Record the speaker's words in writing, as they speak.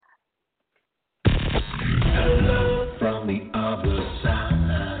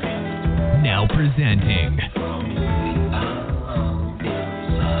presenting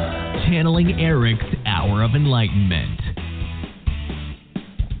Channeling Eric's Hour of Enlightenment.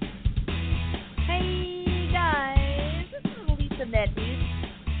 Hey guys, this is Lisa Matthews,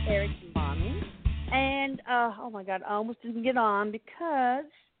 Eric's mommy, and oh my God, I almost didn't get on because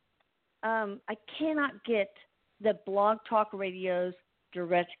I cannot get the Blog Talk Radio's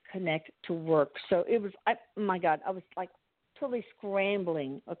Direct Connect to work. So it was, oh my God, I was like totally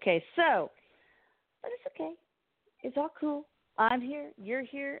scrambling. Okay, so, but it's okay. It's all cool. I'm here, you're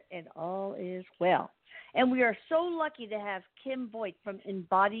here, and all is well. And we are so lucky to have Kim Voigt from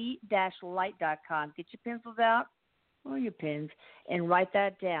embody-light.com. Get your pencils out, or your pens, and write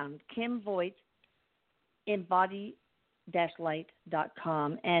that down. Kim Voigt,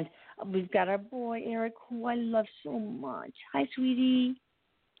 embody-light.com. And we've got our boy, Eric, who I love so much. Hi, sweetie.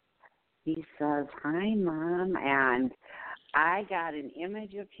 He says, hi, Mom. And I got an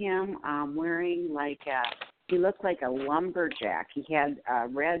image of him wearing he looked like a lumberjack. He had a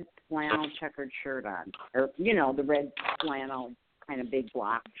red flannel checkered shirt on, or, the red flannel kind of big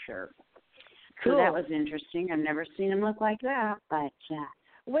block shirt. Cool. So that was interesting. I've never seen him look like that, but...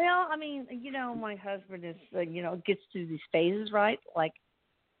 Well, I mean, my husband is, gets through these phases, right? Like,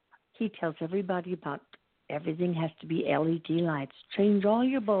 he tells everybody about everything has to be LED lights. Change all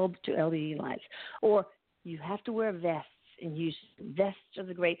your bulbs to LED lights. Or you have to wear vests, and vests are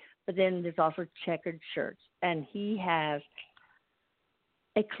the great, but then there's also checkered shirts. And he has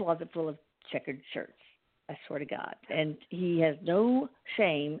a closet full of checkered shirts, I swear to God. And he has no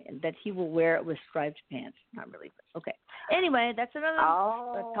shame that he will wear it with striped pants. Not really, but okay. Anyway, that's another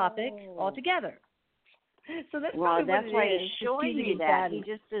topic altogether. So that's why he's he's showing you that. Daddy.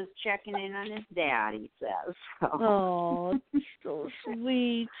 He just is checking in on his dad, he says. So. Oh, so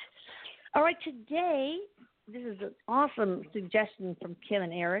sweet. All right, today, this is an awesome suggestion from Kim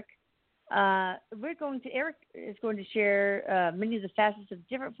and Eric. Eric is going to share many of the facets of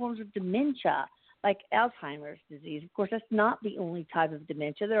different forms of dementia, like Alzheimer's disease. Of course, that's not the only type of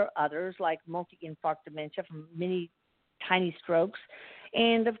dementia. There are others, like multi-infarct dementia from many tiny strokes.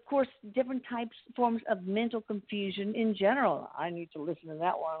 And, of course, different forms of mental confusion in general. I need to listen to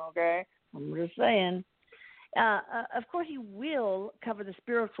that one, okay? I'm just saying. Of course, he will cover the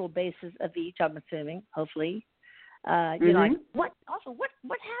spiritual basis of each, I'm assuming, hopefully. Like what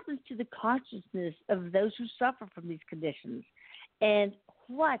happens to the consciousness of those who suffer from these conditions, and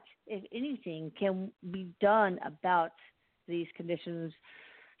what, if anything, can be done about these conditions?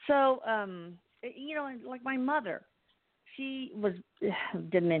 So, like my mother, she was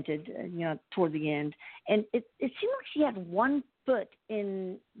demented, toward the end, and it seemed like she had one foot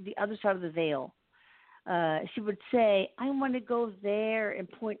in the other side of the veil. She would say, I want to go there and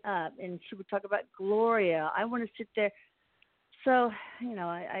point up. And she would talk about Gloria. I want to sit there. So,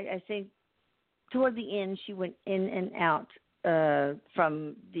 I think toward the end, she went in and out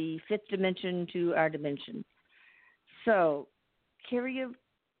from the fifth dimension to our dimension. So carry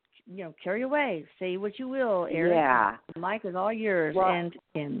away. Say what you will, Eric. Yeah. The mic is all yours and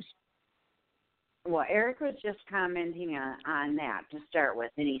Kim's. Well, Eric was just commenting on that to start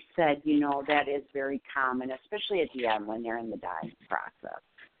with, and he said, that is very common, especially at the end when they're in the dying process.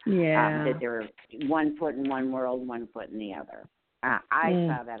 Yeah. That they're one foot in one world, one foot in the other. I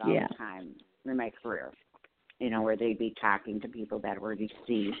saw that all the time in my career, where they'd be talking to people that were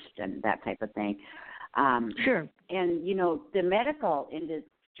deceased and that type of thing. Sure. And, the medical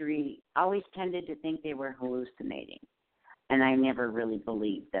industry always tended to think they were hallucinating. And I never really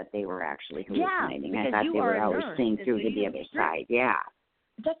believed that they were actually hallucinating. I thought they were always seeing through to the other side. Yeah.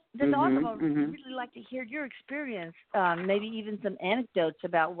 That's awesome. I would really like to hear your experience, maybe even some anecdotes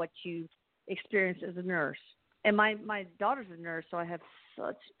about what you experienced as a nurse. And my daughter's a nurse, so I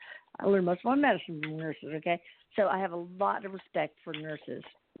learned most of my medicine from nurses, okay? So I have a lot of respect for nurses.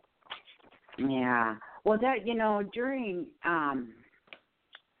 Yeah. Well, that, during...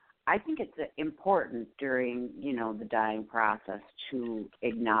 I think it's important during, the dying process to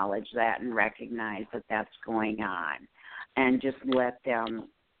acknowledge that and recognize that that's going on and just let them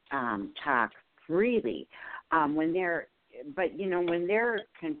talk freely. When they're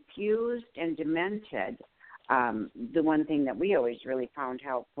confused and demented, the one thing that we always really found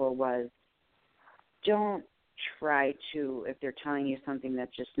helpful was don't try to, if they're telling you something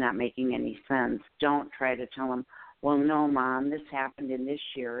that's just not making any sense, don't try to tell them, well, no, Mom, this happened in this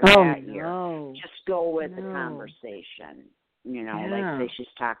year or that year. Just go with the conversation. Like say she's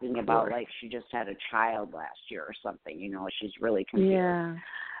talking about like she just had a child last year or something, she's really confused. Yeah.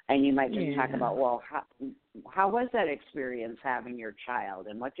 And you might just talk about, well, how was that experience having your child,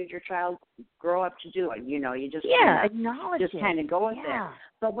 and what did your child grow up to do? And, you know, you just acknowledge just it. kind of go with it.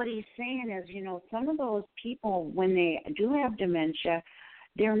 But what he's saying is, you know, some of those people, when they do have dementia,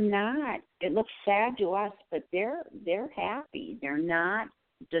 they're not, it looks sad to us, but they're happy. They're not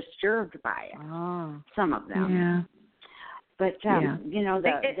disturbed by it. Some of them. Yeah. But, you know,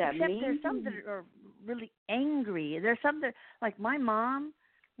 except there's some that are really angry. There's some that, like my mom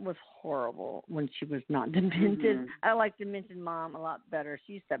was horrible when she was not demented. I like demented mom a lot better.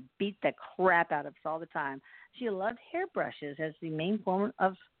 She used to beat the crap out of us all the time. She loved hairbrushes as the main form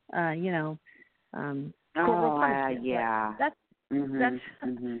of, corporal punishment. That's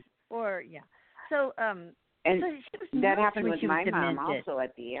or So, and so she was that nice happened when with she was my mom demented. also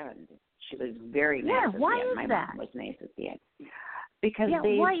at the end. She was very nice at why the end. is My that? mom was nice at the end. Because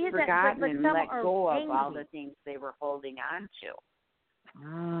why they've is forgotten that? and let go of all the things they were holding on to.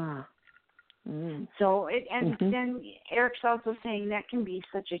 So then Eric's also saying that can be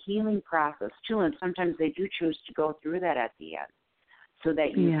such a healing process too, and sometimes they do choose to go through that at the end, so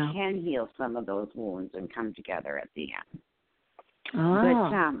that you can heal some of those wounds and come together at the end.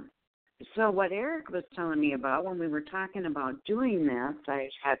 But so what Eric was telling me about when we were talking about doing this, I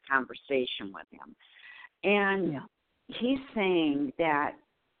had a conversation with him, and he's saying that,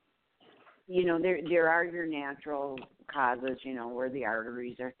 you know, there are your natural causes, you know, where the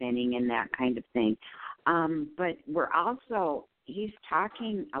arteries are thinning and that kind of thing. But he's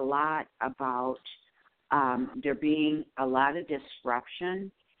talking a lot about there being a lot of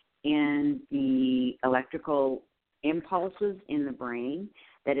disruption in the electrical impulses in the brain,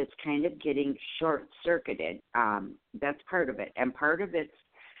 that it's kind of getting short-circuited. That's part of it. And part of it's,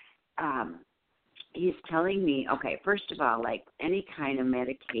 he's telling me, okay, first of all, like any kind of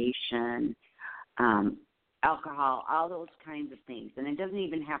medication, alcohol, all those kinds of things. And it doesn't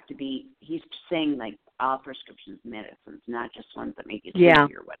even have to be, he's saying like all prescriptions medicines, not just ones that make you sleepy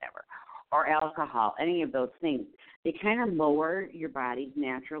or whatever, or alcohol, any of those things. They kind of lower your body's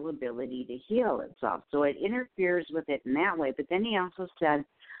natural ability to heal itself. So it interferes with it in that way. But then he also said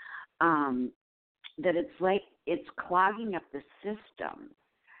that it's like it's clogging up the system.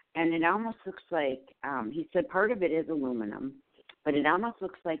 And it almost looks like, he said part of it is aluminum, but it almost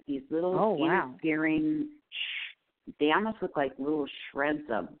looks like these little interfering, they almost look like little shreds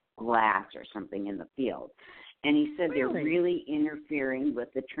of glass or something in the field. And he said they're really interfering with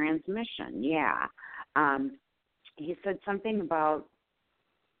the transmission. He said something about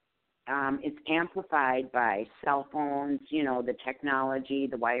it's amplified by cell phones, you know, the technology,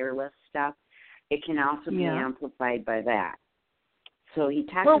 the wireless stuff. It can also be amplified by that. So he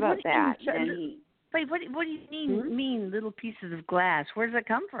talked about that. Wait, what do you mean little pieces of glass? Where does it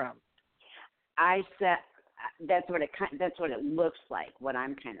come from? I said that's what it looks like. What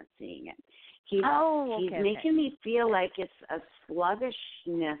I'm kind of seeing it. He's making me feel like it's a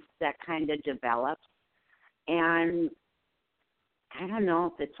sluggishness that kind of develops, and I don't know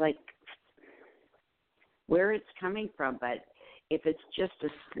if it's like where it's coming from, but if it's just a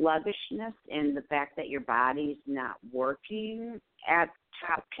sluggishness in the fact that your body's not working at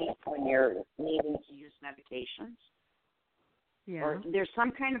top peak when you're needing to use medications. Or there's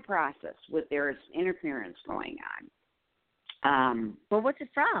some kind of process with there's interference going on. Well, what's it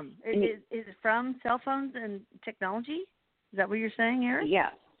from? Is it from cell phones and technology? Is that what you're saying, Eric?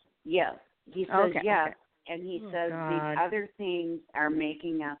 Yes. He says yes. Okay. And he says these other things are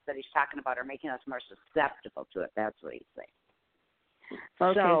making us, that he's talking about, are making us more susceptible to it. That's what he's saying.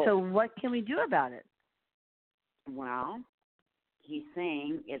 Okay, so what can we do about it? Well, he's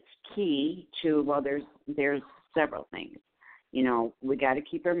saying it's key to, well, there's several things. You know, we got to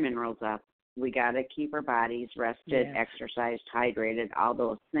keep our minerals up. We got to keep our bodies rested, exercised, hydrated, all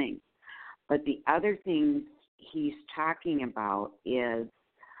those things. But the other things he's talking about is,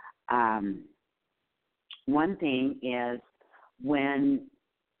 one thing is when,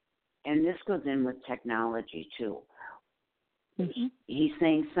 and this goes in with technology too, he's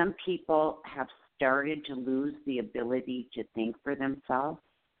saying some people have started to lose the ability to think for themselves.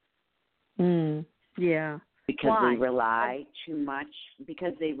 Because they rely too much,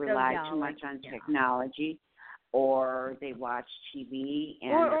 on technology, or they watch TV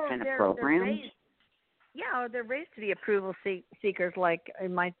and they're kind of programmed. Or they're raised to be approval seekers, like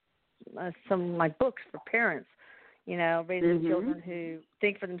in some of my books for parents, you know, raising children who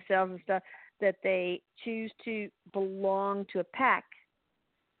think for themselves and stuff, that they choose to belong to a pack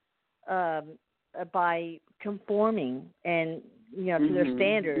by conforming and, you know, to their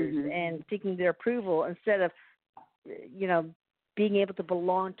standards and seeking their approval, instead of, you know, being able to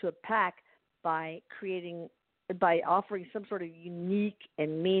belong to a pack by creating by offering some sort of unique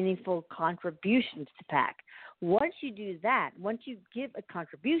and meaningful contributions to PAC. Once you do that, once you give a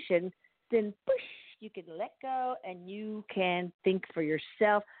contribution, then push, you can let go and you can think for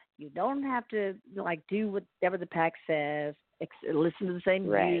yourself. You don't have to do whatever the PAC says, listen to the same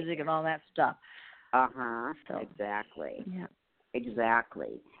music and all that stuff. So, exactly. Yeah.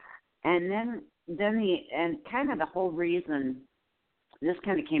 Exactly. And then kind of the whole reason this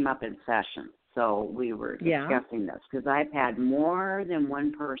kind of came up in session. So we were discussing this because I've had more than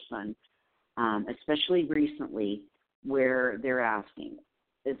one person, especially recently, where they're asking,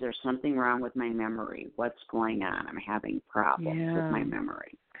 is there something wrong with my memory? What's going on? I'm having problems with my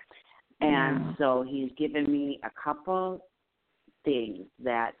memory. And so he's given me a couple things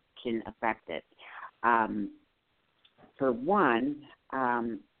that can affect it. For one,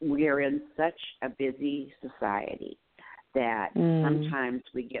 we are in such a busy society that sometimes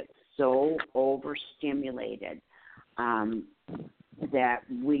we get so overstimulated that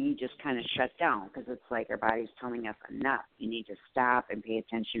we just kind of shut down because it's like our body's telling us enough. You need to stop and pay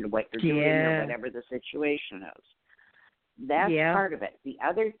attention to what you're doing or whatever the situation is. That's part of it. The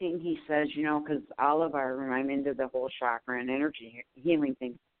other thing he says, because I'm into the whole chakra and energy healing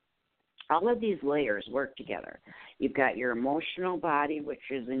thing, all of these layers work together. You've got your emotional body, which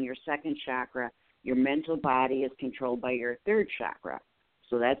is in your second chakra. Your mental body is controlled by your third chakra.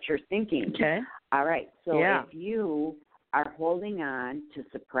 So that's your thinking. Okay. All right. So if you are holding on to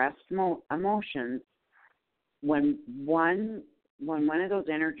suppressed emotions, when one of those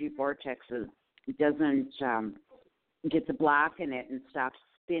energy vortexes doesn't gets a block in it and stops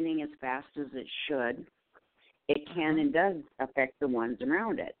spinning as fast as it should, it can and does affect the ones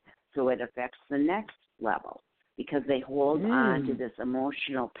around it. So it affects the next level because they hold on to this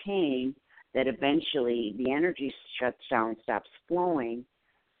emotional pain that eventually the energy shuts down, stops flowing,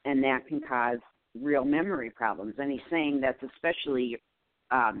 and that can cause real memory problems. And he's saying that's especially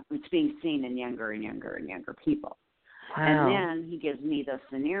it's being seen in younger and younger and younger people. Wow. And then he gives me the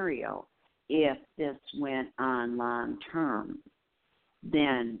scenario. If this went on long term,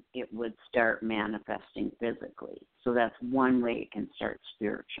 then it would start manifesting physically. So that's one way it can start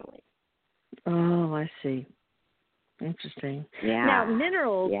spiritually. Oh, I see. Interesting. Yeah. Now,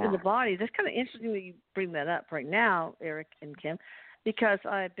 minerals in the body, that's kind of interesting that you bring that up right now, Eric and Kim, because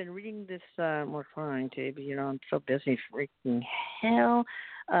I've been reading this, more trying to, but, I'm so busy, freaking hell.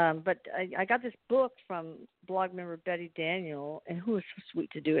 But I got this book from blog member Betty Daniel, and who was so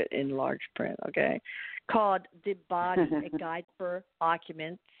sweet to do it in large print, called The Body, A Guide for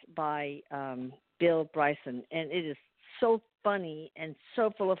Occupants by Bill Bryson. And it is so funny and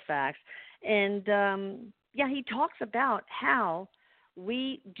so full of facts. And, he talks about how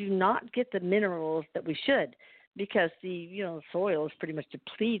we do not get the minerals that we should because the soil is pretty much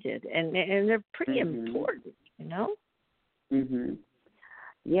depleted, and they're pretty important, Mhm.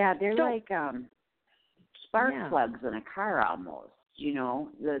 Yeah, they're like spark plugs in a car almost.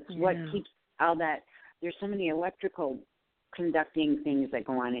 That's what keeps all that. There's so many electrical conducting things that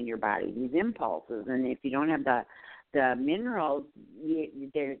go on in your body, these impulses, and if you don't have the minerals,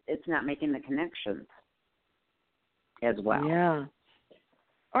 it's not making the connections as well. Yeah.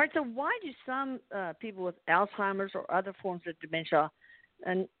 All right, so why do some people with Alzheimer's or other forms of dementia,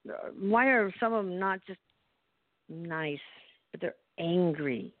 and why are some of them not just nice, but they're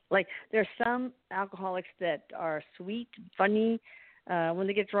angry? Like, there are some alcoholics that are sweet, funny when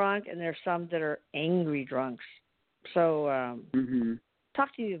they get drunk, and there are some that are angry drunks. So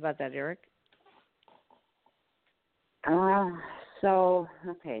talk to you about that, Eric. So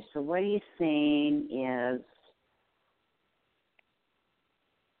what he's saying is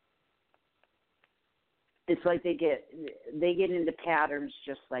it's like they get into patterns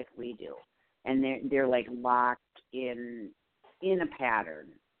just like we do, and they're like locked in a pattern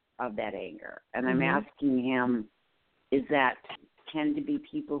of that anger. And I'm asking him, is that tend to be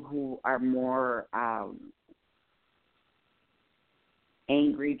people who are more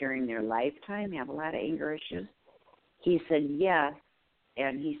angry during their lifetime, have a lot of anger issues? He said yes,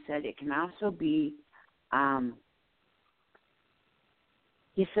 and he said it can also be,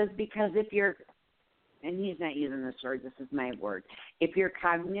 he says, because if you're, and he's not using this word, this is my word, if your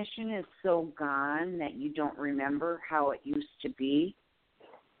cognition is so gone that you don't remember how it used to be,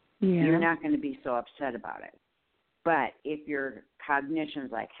 you're not going to be so upset about it. But if your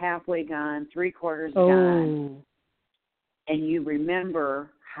cognition's like halfway gone, 3/4 gone, and you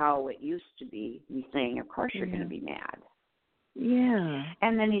remember how it used to be, he's saying, of course you're going to be mad. Yeah.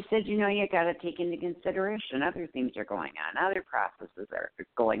 And then he said, you got to take into consideration other things are going on, other processes are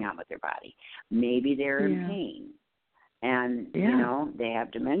going on with their body. Maybe they're in pain. And, they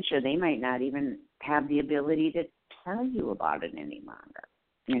have dementia. They might not even have the ability to tell you about it any longer,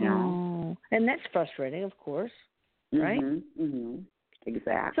 you know. Oh, and that's frustrating, of course, right?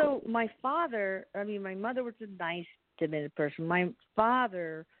 Exactly. So my mother was a nice, demented person. My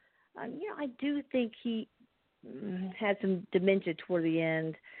father, I do think he had some dementia toward the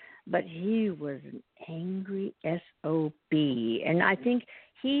end, but he was an angry SOB. And I think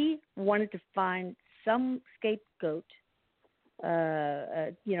he wanted to find some scapegoat,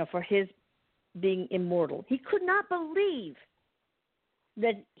 for his being immortal. He could not believe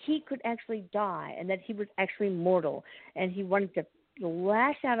that he could actually die and that he was actually mortal. And he wanted to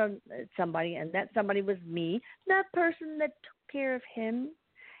lash out on somebody, and that somebody was me, the person that took care of him,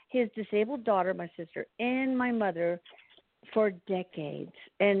 his disabled daughter, my sister, and my mother for decades.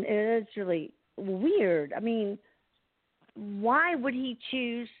 And it's really weird. I mean, why would he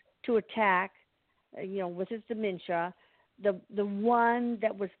choose to attack, with his dementia, the one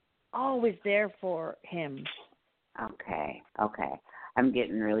that was always there for him? Okay. I'm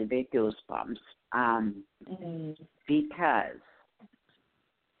getting really big goosebumps. Because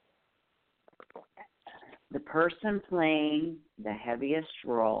the person playing the heaviest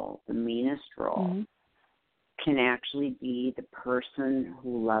role, the meanest role, can actually be the person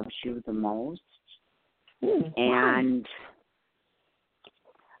who loves you the most. And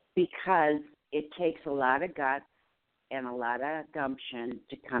because it takes a lot of guts and a lot of gumption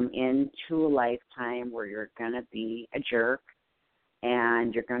to come into a lifetime where you're going to be a jerk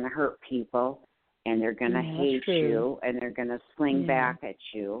and you're going to hurt people and they're going to hate you and they're going to sling back at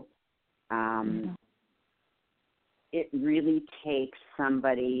you. It really takes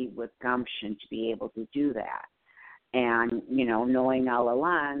somebody with gumption to be able to do that. And, knowing all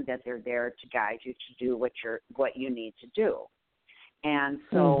along that they're there to guide you to do what you need to do. And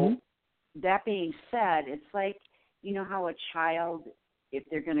so that being said, it's like, how a child, if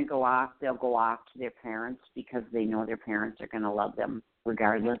they're going to go off, they'll go off to their parents because they know their parents are going to love them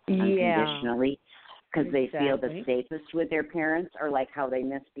regardless, unconditionally, because they feel the safest with their parents, or like how they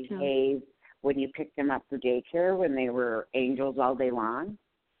misbehave when you picked them up for daycare when they were angels all day long,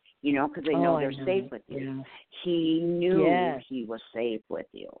 because they know they're safe with you. Yeah. He knew he was safe with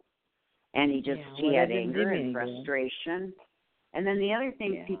you. And he had anger and frustration. And then the other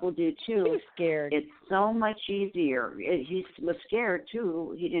thing people do, too, he was scared. It's so much easier. He was scared,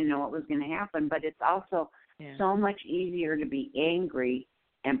 too. He didn't know what was going to happen. But it's also so much easier to be angry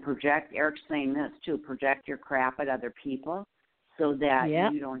and project, Eric's saying this, too, project your crap at other people so that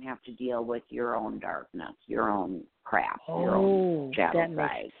you don't have to deal with your own darkness, your own crap, your own shadow side. That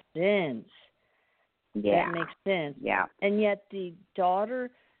makes sense. Yeah. That makes sense. Yeah. And yet the daughter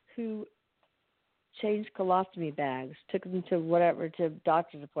who changed colostomy bags, took them to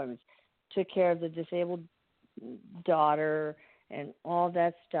doctor's appointments, took care of the disabled daughter and all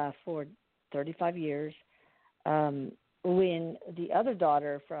that stuff for 35 years. When the other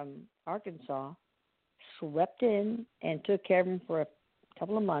daughter from Arkansas swept in and took care of him for a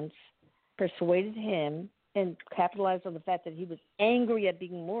couple of months, persuaded him and capitalized on the fact that he was angry at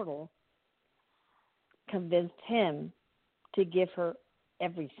being mortal, convinced him to give her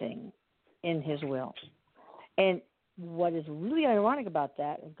everything in his will. And what is really ironic about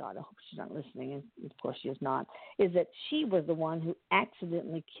that, and God, I hope she's not listening, and of course she is not, is that she was the one who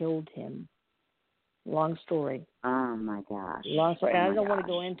accidentally killed him. Long story. Oh, my gosh. Long story. And I don't want to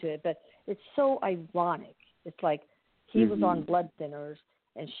go into it, but it's so ironic. It's like he was on blood thinners,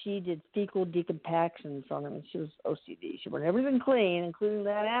 and she did fecal decompactions on him, and she was OCD. She wanted everything clean, including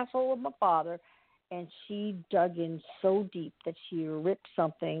that asshole of my father, and she dug in so deep that she ripped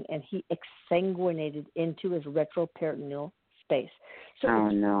something, and he exsanguinated into his retroperitoneal space. So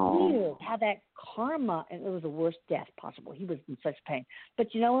it's weird how that karma, and it was the worst death possible. He was in such pain.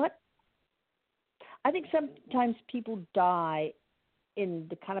 But you know what? I think sometimes people die in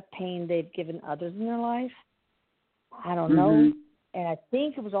the kind of pain they've given others in their life. I don't know. And I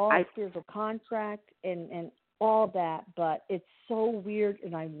think it was all a spiritual contract and all that, but it's so weird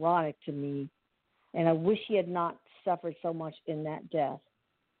and ironic to me. And I wish he had not suffered so much in that death.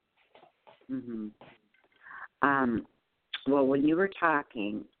 Well, when you were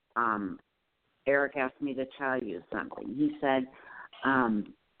talking, Eric asked me to tell you something. He said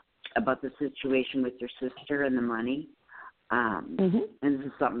about the situation with your sister and the money. And this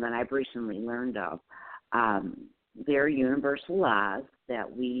is something that I've recently learned of. There are universal laws that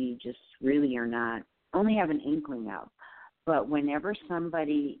we just really are not, only have an inkling of. But whenever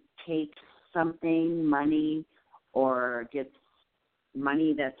somebody takes something, money, or gets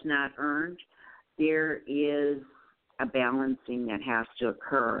money that's not earned, there is a balancing that has to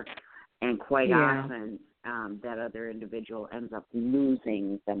occur. And quite often, that other individual ends up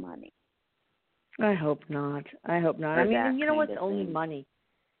losing the money. I hope not. I hope not. Or I mean, that and you know what? kind It's of only thing. money.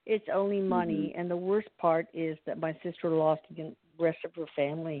 It's only money. And the worst part is that my sister lost the rest of her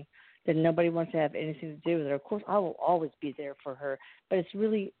family, that nobody wants to have anything to do with her. Of course, I will always be there for her, but it's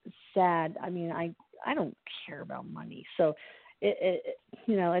really sad. I mean, I don't care about money. So,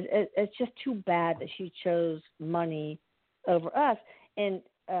 it's just too bad that she chose money over us. And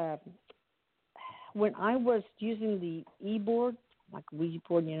when I was using the e-board, like Ouija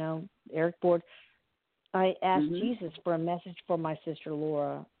board, Eric board, I asked Jesus for a message for my sister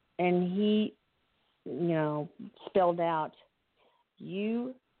Laura, and he, spelled out,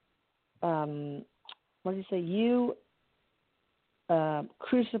 you, what did he say? You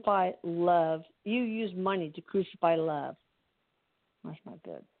crucify love. You use money to crucify love. That's not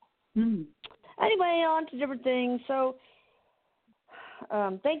good. Anyway, on to different things. So,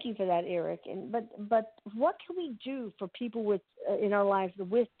 thank you for that, Eric. But what can we do for people with in our lives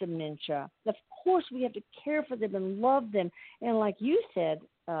with dementia? Of course, we have to care for them and love them. And like you said,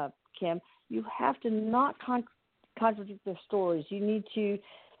 Kim, you have to not contradict their stories. You need to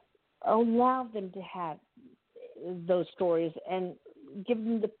allow them to have those stories and give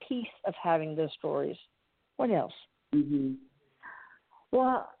them the peace of having those stories. What else?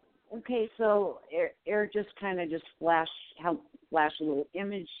 Well, okay, so Eric just kind of flashed a little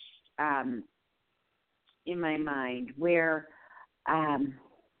image in my mind where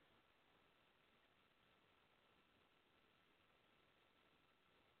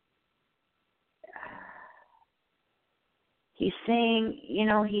he's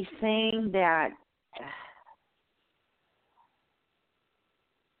saying that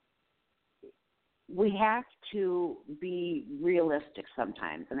we have to be realistic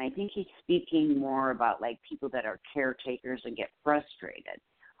sometimes. And I think he's speaking more about like people that are caretakers and get frustrated,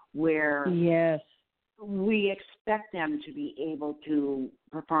 where we expect them to be able to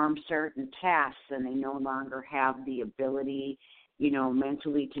perform certain tasks and they no longer have the ability,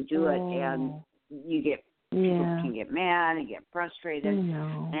 mentally to do it. And people can get mad and get frustrated.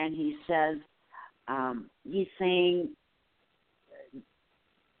 And he says, he's saying,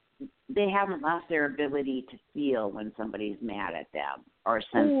 they haven't lost their ability to feel when somebody's mad at them or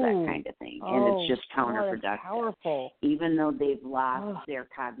sense that kind of thing. And it's just counterproductive. That's powerful. Even though they've lost their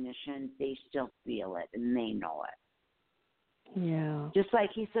cognition, they still feel it and they know it. Yeah. Just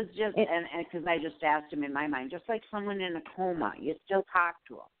like he says, and because I just asked him in my mind, just like someone in a coma, you still talk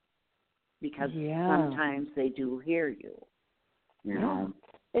to them because sometimes they do hear you,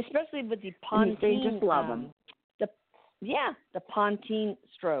 Especially with the Pontine. They just love them. The Pontine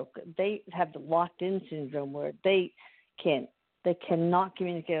stroke. They have the locked-in syndrome where they cannot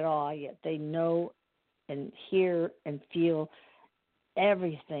communicate at all, yet they know and hear and feel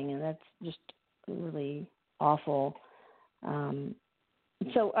everything, and that's just really awful.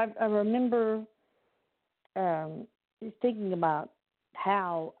 So I remember thinking about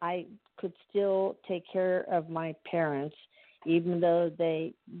how I could still take care of my parents even though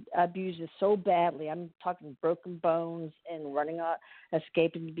they abuse us so badly. I'm talking broken bones and running out,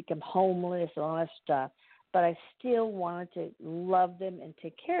 escaping to become homeless and all that stuff. But I still wanted to love them and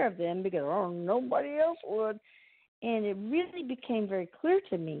take care of them because nobody else would. And it really became very clear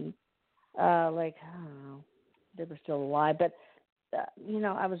to me, I don't know, they were still alive, but,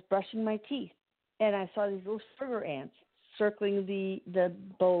 I was brushing my teeth, and I saw these little sugar ants circling the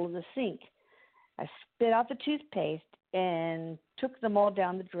bowl of the sink. I spit out the toothpaste and took them all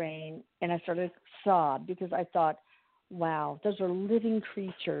down the drain, and I started to sob because I thought, wow, those are living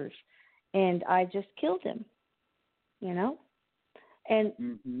creatures, and I just killed them, And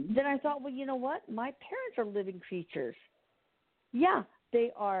then I thought, well, you know what? My parents are living creatures. Yeah,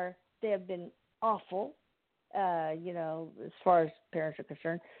 they are. They have been awful, as far as parents are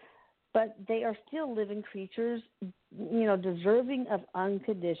concerned, but they are still living creatures, deserving of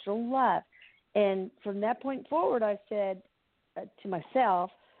unconditional love. And from that point forward, I said to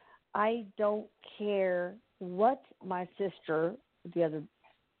myself, I don't care what my sister, the other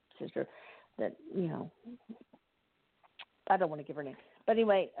sister, that, I don't want to give her name. But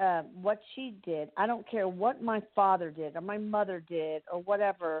anyway, what she did, I don't care what my father did or my mother did or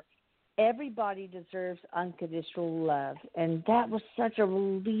whatever. Everybody deserves unconditional love. And that was such a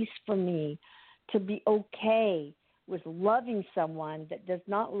release for me to be okay with loving someone that does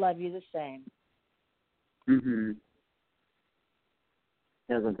not love you the same. Mm-hmm.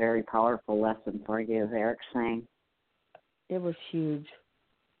 That was a very powerful lesson for you, as Eric's saying. It was huge.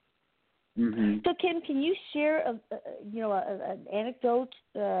 Mm-hmm. So, Kim, can you share an anecdote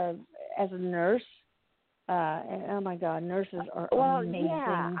as a nurse? And, oh my God, nurses are amazing.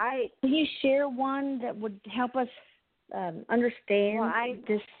 Yeah, can you share one that would help us understand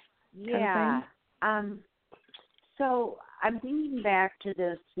this kind of thing? So I'm thinking back to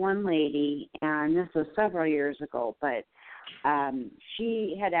this one lady, and this was several years ago, but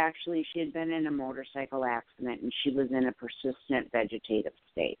she had been in a motorcycle accident, and she was in a persistent vegetative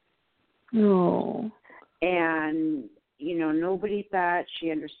state. No. And, nobody thought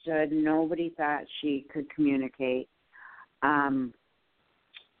she understood. Nobody thought she could communicate. And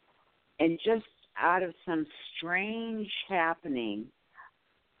just out of some strange happening,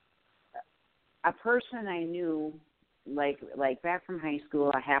 a person I knew, like back from high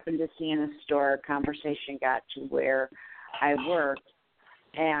school, I happened to see in a store, a conversation got to where I worked,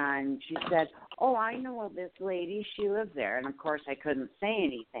 and she said, "Oh, I know this lady. She lives there." And, of course, I couldn't say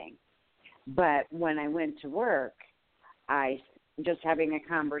anything. But when I went to work, just having a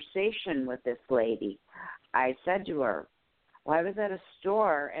conversation with this lady, I said to her, well, I was at a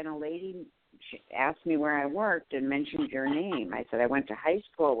store, and a lady asked me where I worked and mentioned your name. I said I went to high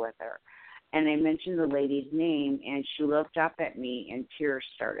school with her. And I mentioned the lady's name, and she looked up at me, and tears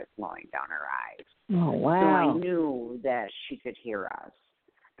started flowing down her eyes. Oh, wow. So I knew that she could hear us.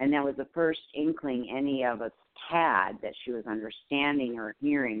 And that was the first inkling any of us had that she was understanding or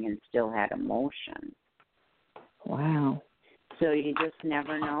hearing and still had emotion. Wow. So you just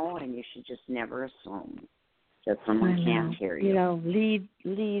never know, and you should just never assume that someone can't hear you.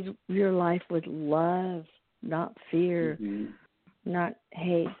 Lead your life with love, not fear. Mm-hmm. Not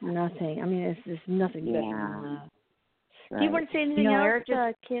hate, nothing. I mean, it's just nothing better than that. Right. Do you want to say anything else,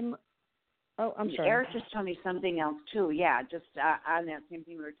 Kim? Oh, I'm sorry. Eric just told me something else, too. Yeah, just on that same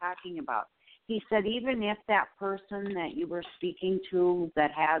thing we were talking about. He said even if that person that you were speaking to that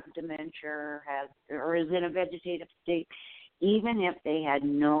has dementia or is in a vegetative state, even if they had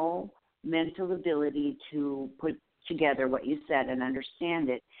no mental ability to put together what you said and understand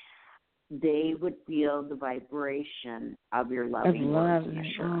it, they would feel the vibration of your loving words and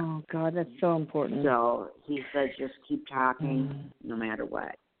assurance. Oh, God, that's so important. So he says just keep talking no matter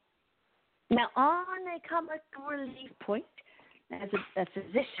what. Now, on a comic relief point, as a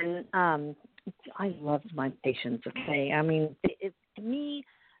physician, I love my patients, okay? I mean, to me,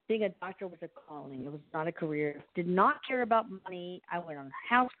 being a doctor was a calling. It was not a career. Did not care about money. I went on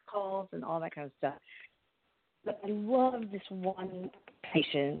house calls and all that kind of stuff. But I love this one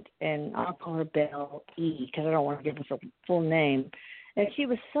patient, and I'll call her Belle E. because I don't want to give her full name. And she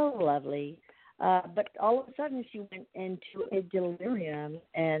was so lovely. But all of a sudden, she went into a delirium,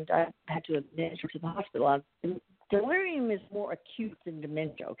 and I had to admit her to the hospital. Delirium is more acute than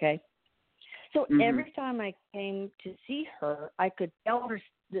dementia, okay? So every time I came to see her, I could tell her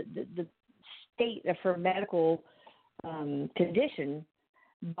the state of her medical condition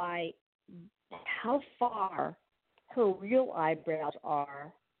by how far her real eyebrows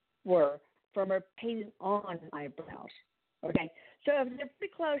were from her painted on eyebrows. Okay, so if they're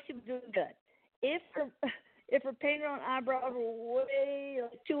pretty close, she was doing good. If her painted on eyebrows were way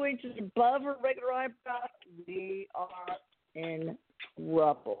 2 inches above her regular eyebrows, we are in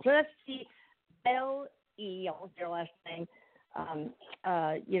trouble. So that's the Belle E. I won't say her last name.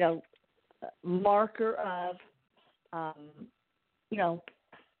 Marker of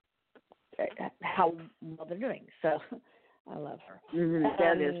how well they're doing. So I love her.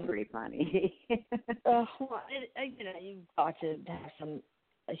 That is pretty funny. You've got to have some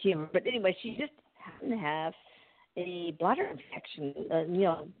humor. But anyway, she just happened to have a bladder infection.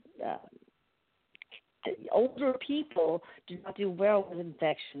 Older people do not do well with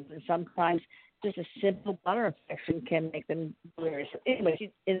infections, and sometimes just a simple bladder infection can make them delirious. So anyway,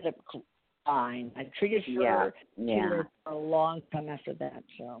 she ended up fine. I treated her for a long time after that.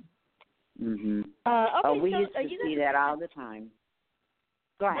 So. Okay, we used to see that all the time.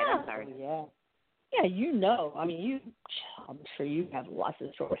 Go ahead. I'm sorry. Yeah. I mean, I'm sure you have lots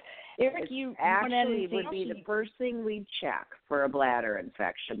of stories. Eric, you actually would be the first thing we'd check for a bladder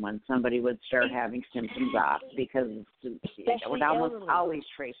infection when somebody would start having symptoms off, because it would almost always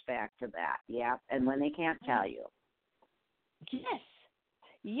trace back to that. Yeah, and when they can't tell you.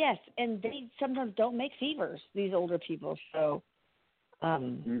 Yes, and they sometimes don't make fevers, these older people. So,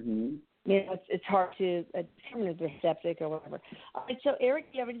 it's hard to determine if they're septic or whatever. All right, so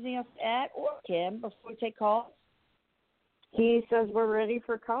Eric, do you have anything else to add, or Kim, before we take calls? He says we're ready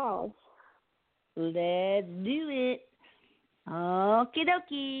for calls. Let's do it. Okie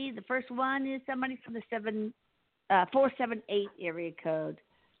dokie. The first one is somebody from the 478 area code.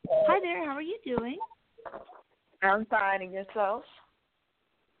 Hi there. How are you doing? I'm fine. And yourself?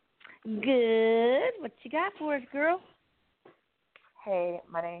 Good. What you got for us, girl? Hey,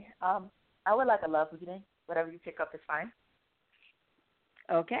 money. I would like a love reading. Whatever you pick up is fine.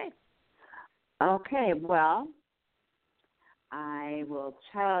 Okay. Okay, well, I will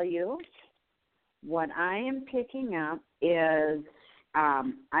tell you what I am picking up is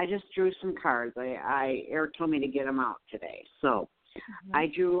I just drew some cards. Eric told me to get them out today. So I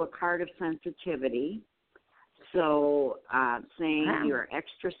drew a card of sensitivity. So saying you're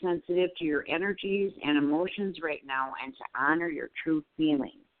extra sensitive to your energies and emotions right now and to honor your true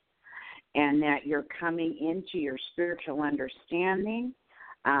feelings. And that you're coming into your spiritual understanding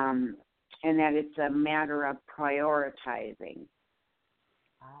and that it's a matter of prioritizing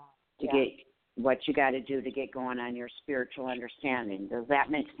to get what you got to do to get going on your spiritual understanding. Does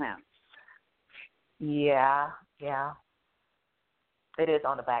that make sense? Yeah. It is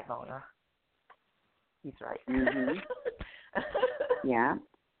on the back burner. He's right. Mm-hmm. Yeah.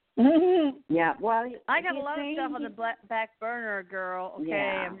 Yeah, well, I got a lot of stuff on the back burner, girl. Okay,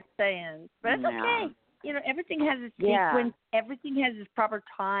 I'm just saying, but it's okay. You know, everything has its sequence. Everything has its proper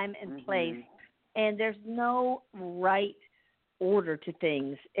time and place, and there's no right order to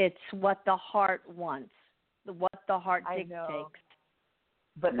things. It's what the heart wants, what the heart dictates.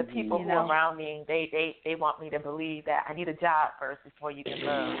 But the people who are around me, they want me to believe that I need a job first before you can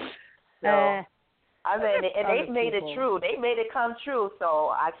love. So. I mean, and they made it true. They made it come true.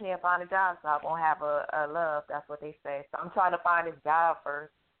 So I can't find a job, so I won't have a love. That's what they say. So I'm trying to find a job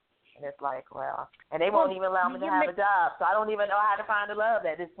first. And it's like, well, and they won't even allow me to have a job. So I don't even know how to find a love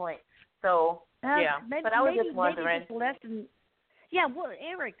at this point. So, but I was just wondering. Well,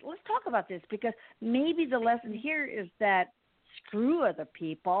 Eric, let's talk about this because maybe the lesson here is that screw other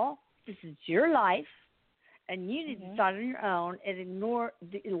people. This is your life, and you need to start on your own and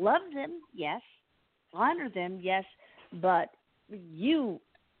love them, yes. Honor them, yes, but you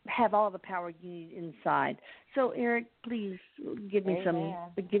have all the power you need inside. So, Eric, please give us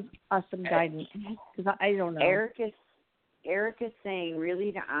some guidance because I don't know. Eric is saying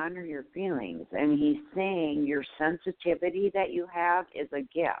really to honor your feelings, and he's saying your sensitivity that you have is a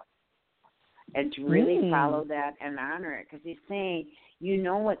gift, and to really follow that and honor it because he's saying you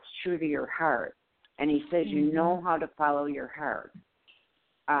know what's true to your heart, and he says you know how to follow your heart.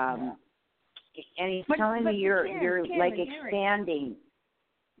 And he's telling me you're like expanding.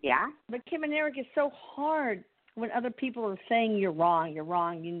 Yeah? But Kim and Eric, it's so hard when other people are saying you're wrong, you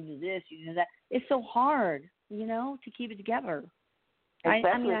need to do this, you need to do that. It's so hard, to keep it together.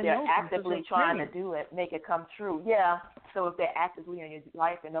 Especially if they're actively trying to do it, make it come true. Yeah. So if they're actively in your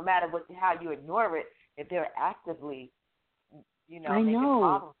life, and no matter how you ignore it, if they're actively, making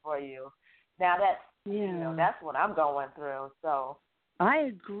problems for you. Now that's what I'm going through. So. I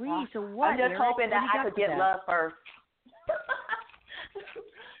agree. So what? I'm just hoping that I could get love first.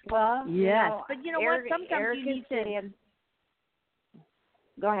 Well, yes, but Eric, what? Sometimes you need to.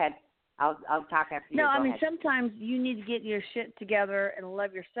 Go ahead. I'll talk after you. No, Go ahead. Sometimes you need to get your shit together and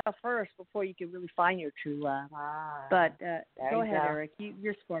love yourself first before you can really find your true love. But go ahead, Eric.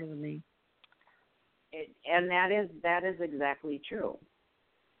 You're smarter than me. And that is exactly true.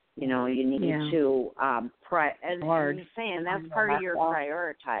 You need to and you're saying that's part of your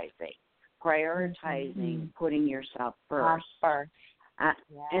prioritizing putting yourself first.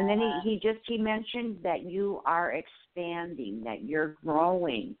 And then he mentioned that you are expanding, that you're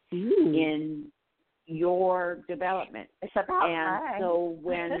growing in your development. It's about time. So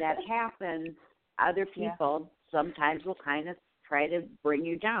when that happens, other people sometimes will kind of try to bring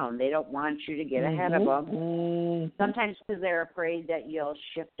you down. They don't want you to get ahead of them. Sometimes because they're afraid that you'll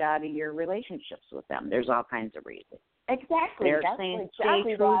shift out of your relationships with them. There's all kinds of reasons. Exactly. They're That's saying exactly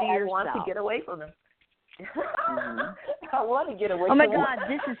stay true why to yourself. I want to get away from them. I want to get away from them. Oh, my God,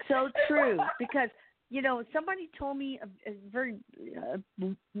 this is so true because, somebody told me, a very,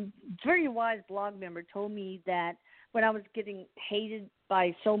 very wise blog member told me that when I was getting hated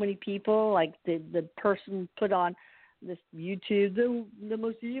by so many people, like the person put on this YouTube, the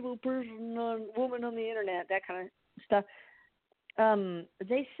most evil woman on the internet, that kind of stuff.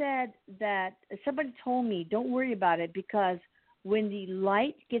 They said that somebody told me, don't worry about it because when the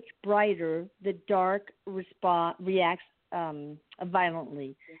light gets brighter, the dark reacts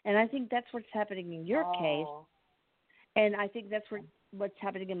violently. And I think that's what's happening in your case. And I think that's what's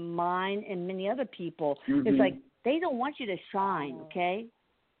happening in mine and many other people. It's like they don't want you to shine, okay?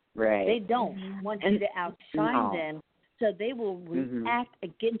 Right. They don't want you to outshine them. So they will react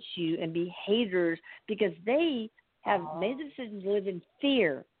against you and be haters because they have made the decision to live in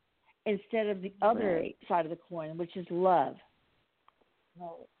fear instead of the other side of the coin, which is love.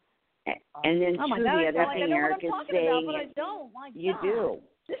 And then the other thing Eric is saying, but I don't. My you God. do.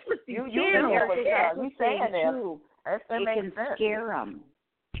 This was you saying it. It can scare them.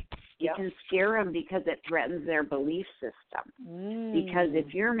 You can scare them because it threatens their belief system. Because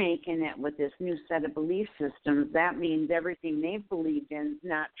if you're making it with this new set of belief systems, that means everything they've believed in is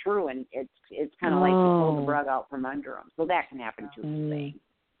not true, and it's kind of like you pull the rug out from under them. So that can happen too.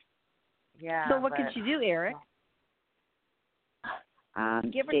 Yeah. So what could you do, Eric?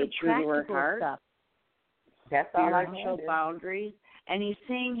 Give her stay the true to her practical heart. stuff. That's all I Spiritual boundaries. And he's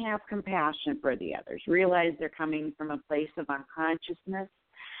saying have compassion for the others. Realize they're coming from a place of unconsciousness,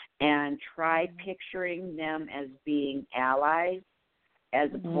 and try picturing them as being allies as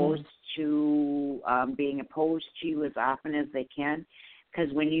opposed to being opposed to you as often as they can.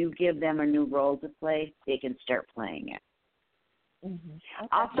 Because when you give them a new role to play, they can start playing it. Okay.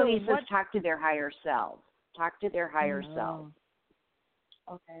 Also, he says talk to their higher selves. Talk to their higher selves.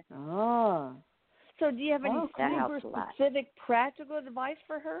 Okay. Oh. So do you have any super specific practical advice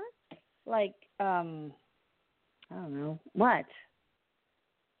for her? Like, I don't know, what?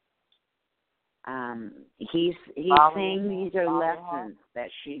 He's saying these are lessons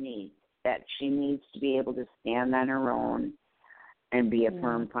that she needs to be able to stand on her own and be a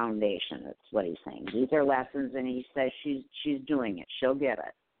firm foundation. That's what he's saying. These are lessons, and he says she's doing it. She'll get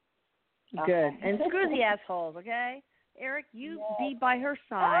it. Good. And screw the assholes, okay? Eric, you be by her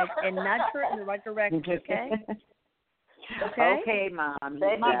side and nudge her in the right direction, okay? Okay, Mom.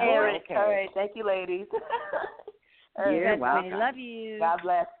 Thank you, Eric. Okay. All right. Thank you, ladies. You're welcome. Love you. God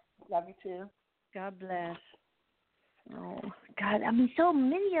bless. Love you, too. God bless. Oh, God. I mean, so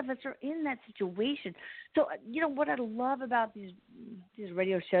many of us are in that situation. So, what I love about these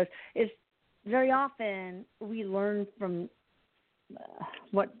radio shows is very often we learn from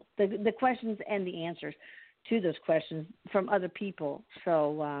what the questions and the answers to those questions from other people.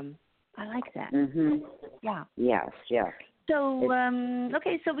 So I like that. Yeah. Yes. So,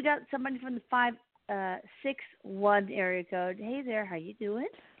 okay, so we got somebody from the 561 area code. Hey there, how you doing?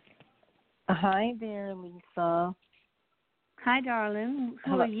 Hi there, Lisa. Hi, darling.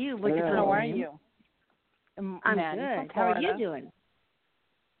 Who are you? How are you? I'm Maddie good. How are you doing?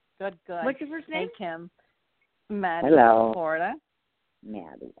 Good. What's your first name? Hey, Kim. Maddie. Hello. Florida.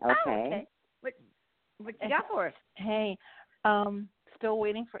 Maddie. Okay. Oh, okay. What you got for us? Hey, still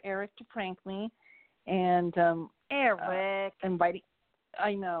waiting for Eric to prank me, and Eric. Invite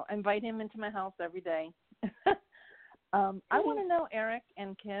him into my house every day. I want to know, Eric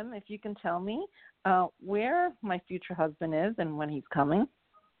and Kim, if you can tell me where my future husband is and when he's coming,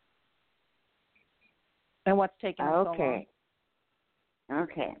 and what's taking him so long.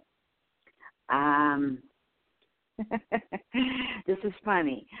 Okay. This is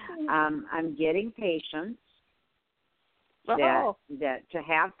funny. I'm getting patience. That to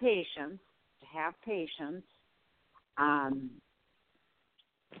have patience.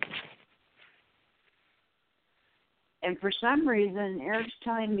 And for some reason, Eric's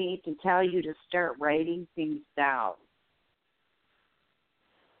telling me to tell you to start writing things down.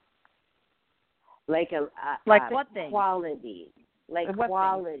 Like what thing? Qualities. Like what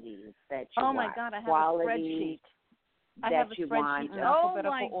qualities thing? that you want. Oh, my God, I have a spreadsheet. I have a spreadsheet in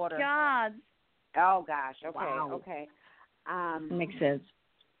alphabetical order. Oh, my God. Oh, gosh. Okay, wow. Okay. Makes sense.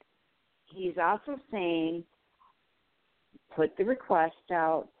 He's also saying put the request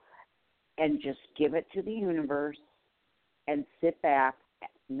out and just give it to the universe and sit back.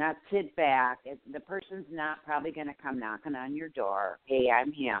 Not sit back. The person's not probably going to come knocking on your door. Hey,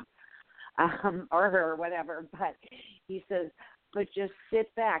 I'm him. Or her, whatever. But he says, but just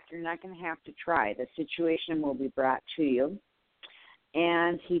sit back. You're not going to have to try. The situation will be brought to you.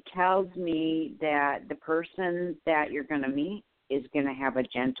 And he tells me that the person that you're going to meet is going to have a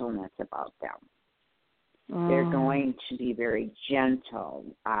gentleness about them. They're going to be very gentle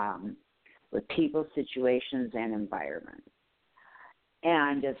with people, situations, and environments.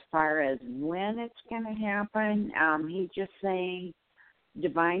 And as far as when it's going to happen, he's just saying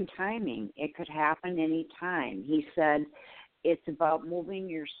divine timing. It could happen any time. He said it's about moving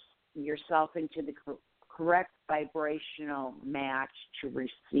yourself into the correct vibrational match to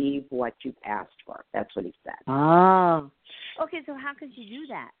receive what you've asked for. That's what he said. Oh. Okay, so how could you do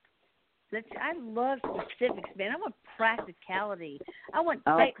that? I love specifics, man. I want practicality. I want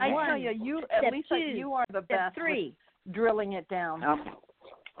I tell you, at least you are the best with drilling it down. Okay.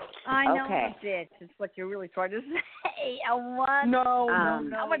 I know, bitch. It's what you're really trying to say. I want no.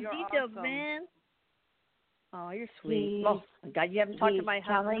 I want details, awesome. Man. Oh, you're sweet. Oh, God, you haven't talked to my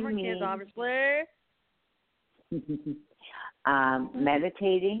husband or kids, obviously.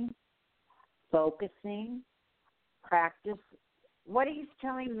 Meditating, focusing, practice. What he's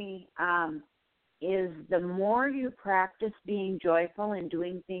telling me is the more you practice being joyful and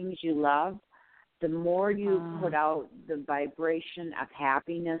doing things you love, the more you put out the vibration of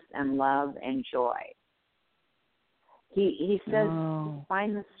happiness and love and joy. He says,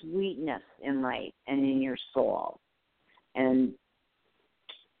 find the sweetness in life and in your soul. And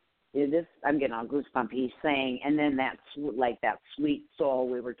this, I'm getting all goosebumpy. He's saying, and then that sweet soul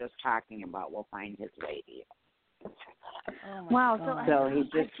we were just talking about will find his way to you. Wow. So he's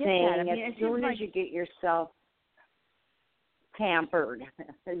just saying, as soon as you get yourself pampered,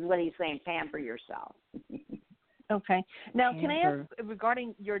 is what he's saying, pamper yourself. Okay. Now, can I ask,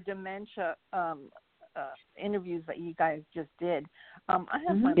 regarding your dementia interviews that you guys just did, I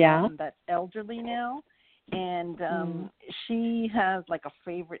have my mom that's elderly now, and she has like a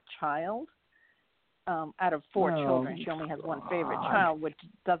favorite child. Out of 4 children, she only has one favorite child, which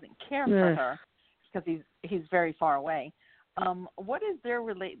doesn't care for her because he's very far away. What is their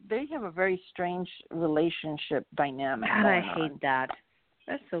They have a very strange relationship dynamic. God, I hate that.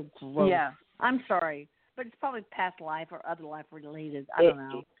 That's so gross. Yeah. I'm sorry, but it's probably past life or other life related. I don't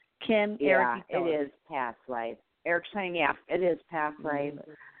know. Kim, Eric, it is past life. Eric's saying, it is past life.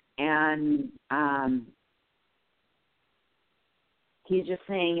 And he's just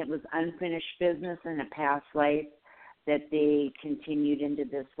saying it was unfinished business in a past life that they continued into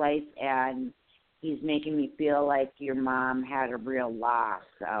this life, and he's making me feel like your mom had a real loss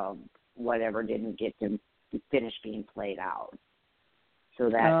of whatever didn't get to finish being played out. So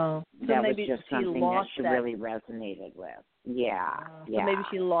that was just something that she really resonated with. So maybe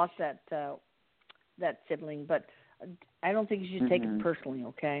she lost that sibling, but I don't think you should take it personally,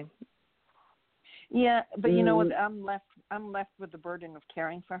 okay? Yeah, but you know what? I'm left with the burden of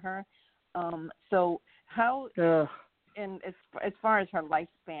caring for her. So how? And as far as her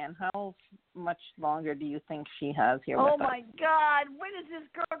lifespan, how much longer do you think she has here with us? Oh, my God. When is this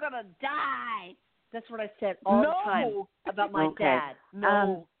girl going to die? That's what I said all the time about my dad.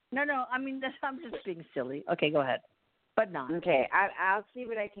 No. I mean, I'm just being silly. Okay, go ahead. But not. Okay, I'll see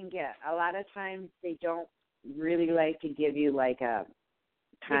what I can get. A lot of times they don't really like to give you like a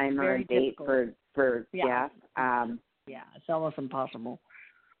time or a date for death. It's almost impossible.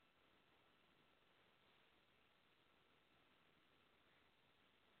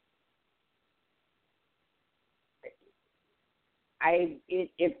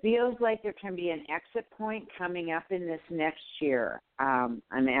 It feels like there can be an exit point coming up in this next year. I'm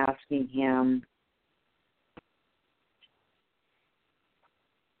asking him.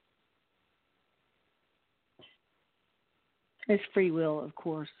 It's free will, of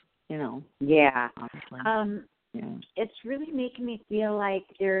course, you know. Yeah. Obviously. It's really making me feel like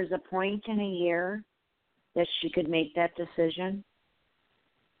there's a point in a year that she could make that decision.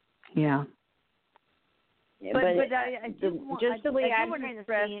 Yeah. But just the way I'm kind of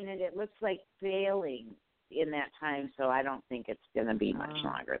seeing it, it looks like failing in that time, so I don't think it's going to be much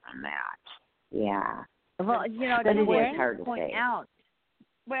longer than that. Yeah. Well, you know, but it is hard to point say. out.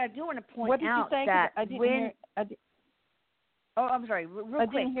 Well, I do want to point out that I'm sorry. Real quick. I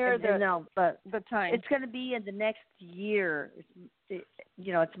didn't hear the time. It's going to be in the next year.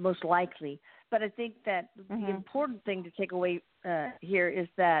 It's most likely. But I think that the important thing to take away here is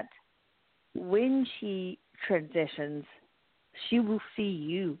that when she transitions, she will see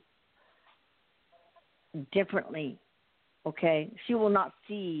you differently. Okay? She will not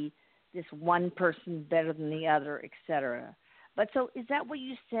see this one person better than the other, etc. But so is that what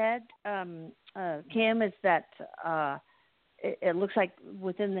you said, Kim, is that it looks like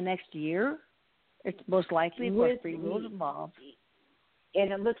within the next year, it's most likely with free will involved.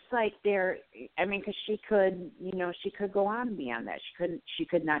 And it looks like because she could go on beyond that. She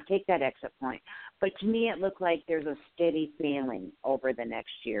could not take that exit point. But to me, it looked like there's a steady failing over the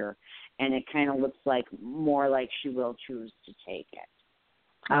next year, and it kind of looks like more like she will choose to take it.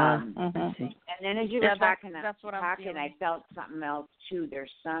 And then as you were talking, I felt something else too.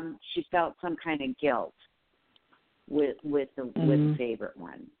 She felt some kind of guilt with the favorite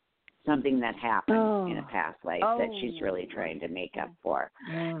one. Something that happened in a past life that she's really trying to make up for.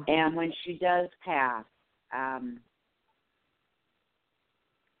 And when she does pass,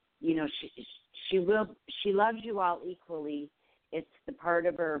 she loves you all equally. It's the part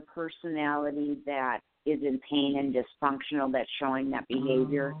of her personality that is in pain and dysfunctional that's showing that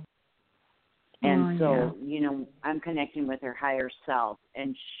behavior. And I'm connecting with her higher self,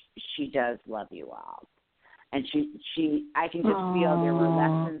 and she does love you all. And I can just feel there were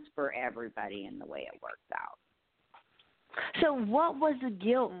lessons for everybody in the way it worked out. So what was the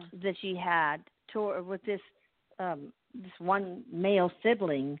guilt that she had with this one male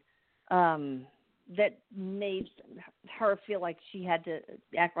sibling that made her feel like she had to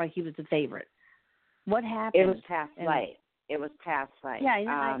act like he was the favorite? What happened? It was past life. It was past life. Yeah,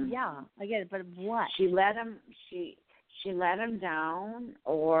 I get it. But what? She let him. She let him down,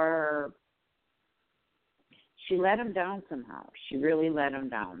 or she let him down somehow. She really let him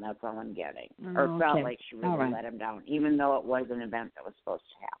down. That's all I'm getting. Or felt like she really let him down, even though it was an event that was supposed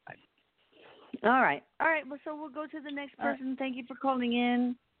to happen. All right. Well, so we'll go to the next person. Thank you for calling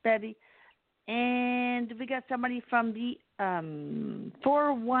in, Betty. And we got somebody from the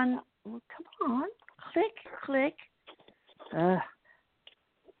 41. Well, come on, click.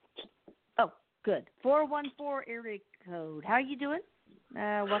 Oh, good. 414 area code. How are you doing?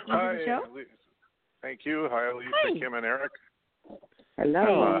 Welcome to the show. Thank you. Hi, Lisa, Kim, and Eric.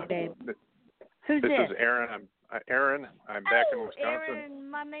 Hello. Hey, babe. Who's this? This is Aaron. Aaron. I'm back in Wisconsin. Aaron,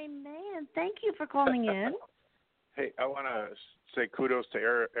 my main man. Thank you for calling in. Hey, I want to say kudos to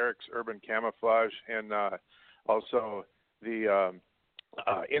Eric's Urban Camouflage, and also the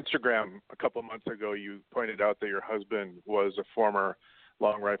Instagram. A couple months ago, you pointed out that your husband was a former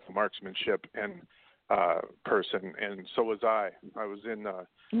long rifle marksmanship and person, and so was I. I was in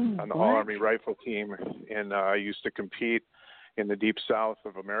on the All Army Rifle Team, and I used to compete in the Deep South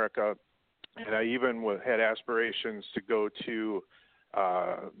of America, and I even had aspirations to go to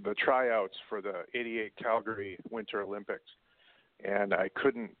the tryouts for the '88 Calgary Winter Olympics, and I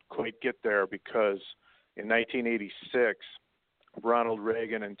couldn't quite get there because in 1986, Ronald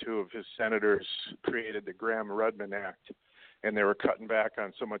Reagan and two of his senators created the Graham-Rudman Act, and they were cutting back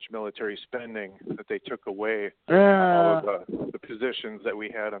on so much military spending that they took away all of the positions that we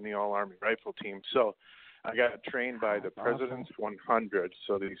had on the All-Army Rifle Team. So I got trained by the President's 100,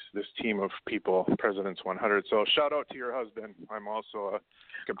 so this team of people, President's 100. So shout out to your husband. I'm also a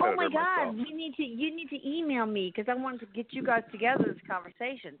competitor myself. Oh, my God. You need to email me because I wanted to get you guys together this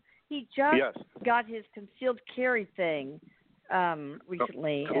conversation. He just got his concealed carry thing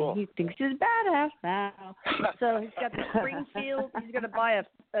recently, cool. And he thinks he's badass now. So he's got the Springfield. He's going to buy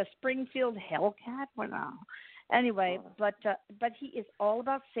a Springfield Hellcat. Wow. Anyway, but he is all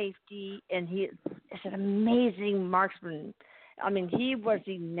about safety, and he is an amazing marksman. I mean, he was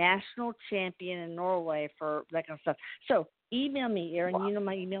the national champion in Norway for that kind of stuff. So email me, Aaron. Wow. You know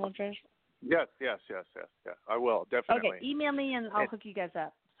my email address? Yes. I will, definitely. Okay, email me, and I'll hook you guys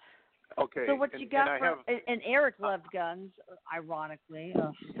up. Okay. So what you got and Eric loved guns, ironically.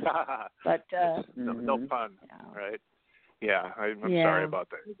 But no pun, right? Yeah, I'm sorry about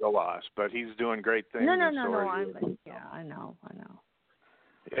the loss, but he's doing great things. No. I know.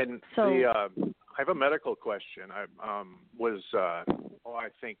 And so, I have a medical question. I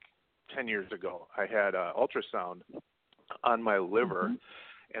think 10 years ago, I had an ultrasound on my liver.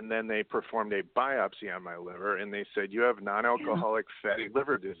 And then they performed a biopsy on my liver, and they said, you have non-alcoholic fatty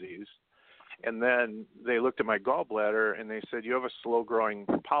liver disease. And then they looked at my gallbladder, and they said, you have a slow-growing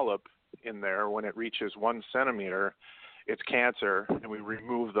polyp in there. When it reaches 1 centimeter, it's cancer, and we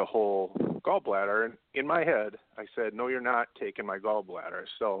remove the whole gallbladder. And in my head, I said, no, you're not taking my gallbladder.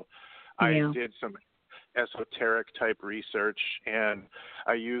 So I did some esoteric-type research, and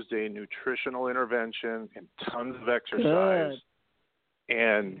I used a nutritional intervention and tons of exercise. Good.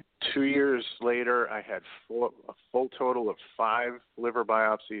 And 2 years later, I had a full total of 5 liver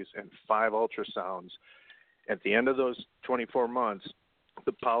biopsies and 5 ultrasounds. At the end of those 24 months,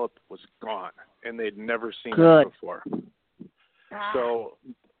 the polyp was gone, and they'd never seen it before. So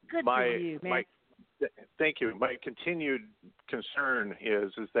good for you, man. Thank you. My continued concern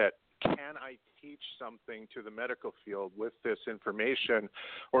is that can I teach something to the medical field with this information,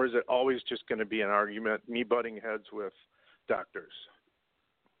 or is it always just going to be an argument, me butting heads with doctors?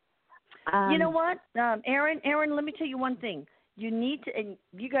 You know what, Aaron, let me tell you one thing. You need to, and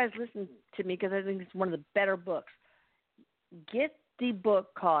you guys listen to me because I think it's one of the better books. Get the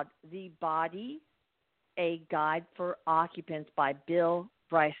book called The Body, A Guide for Occupants by Bill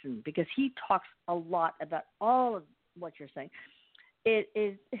Bryson, because he talks a lot about all of what you're saying.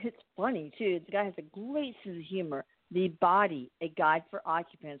 It's funny, too. The guy has a great sense of humor. The Body, A Guide for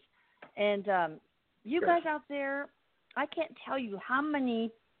Occupants. And you guys out there, I can't tell you how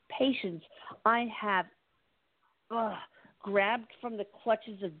many patients I have grabbed from the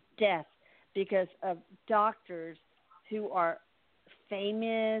clutches of death because of doctors who are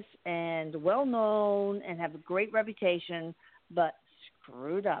famous and well-known and have a great reputation, but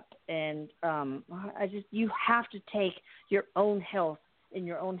screwed up. And you have to take your own health in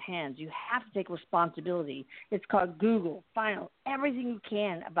your own hands. You have to take responsibility. It's called Google. Find out everything you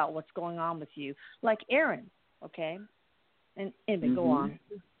can about what's going on with you, like Aaron, okay? And go on.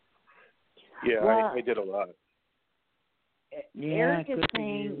 Yeah, well, I did a lot. Eric is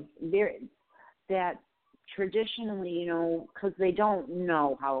saying that traditionally, because they don't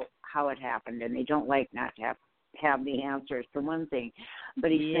know how it happened, and they don't like not to have the answers for one thing.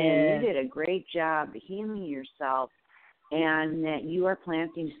 But he's saying you did a great job healing yourself and that you are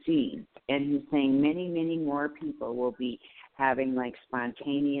planting seeds. And he's saying many, many more people will be having like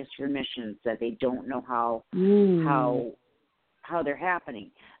spontaneous remissions that they don't know how they're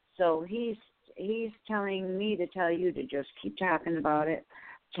happening. So he's telling me to tell you to just keep talking about it.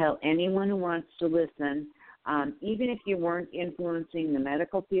 Tell anyone who wants to listen, even if you weren't influencing the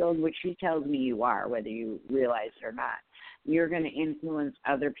medical field, which he tells me you are, whether you realize it or not. You're going to influence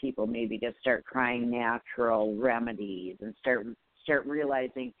other people maybe to start trying natural remedies and start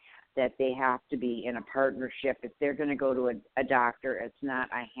realizing that they have to be in a partnership. If they're going to go to a doctor, it's not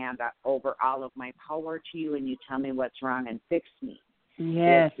I hand over all of my power to you and you tell me what's wrong and fix me.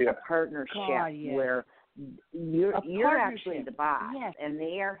 Yes. It's a partnership where you're actually the boss, and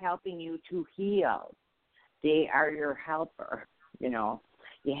they are helping you to heal. They are your helper,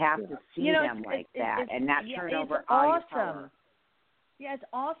 You have to see them like that and not turn over all your power. Yeah, it's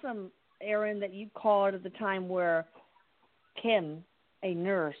awesome, Erin, that you called at the time where Kim, a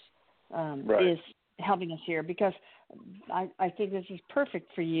nurse, is helping us here, because I think this is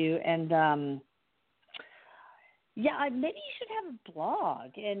perfect for you. And, maybe you should have a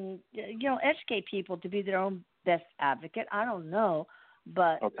blog and, educate people to be their own best advocate. I don't know,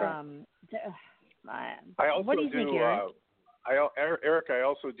 but what do you think, Eric? Eric, I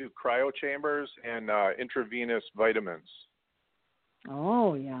also do cryo chambers and intravenous vitamins.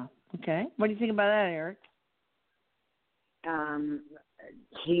 Oh, yeah. Okay. What do you think about that, Eric?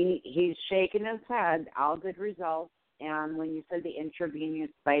 He's shaking his head. All good results. And when you said the intravenous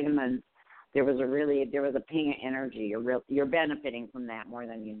vitamins, there was a ping of energy. You're benefiting from that more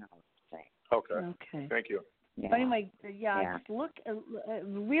than you know. Okay. Thank you. Yeah. But anyway, just look.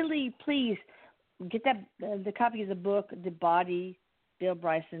 Really, please get the copy of the book, The Body, Bill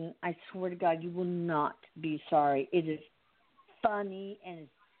Bryson. I swear to God, you will not be sorry. It is funny, and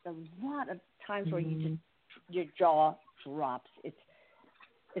it's a lot of times where your jaw drops.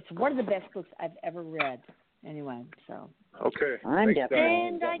 It's one of the best books I've ever read. Anyway, so. Okay. I'm definitely.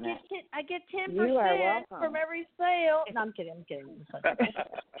 And I get 10% from every sale. No, I'm kidding.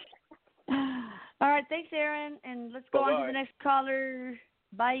 All right, thanks, Erin, and let's go on to the next caller.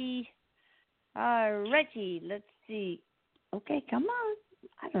 Bye. Reggie, let's see. Okay, come on.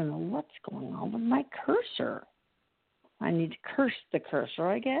 I don't know what's going on with my cursor. I need to curse the cursor,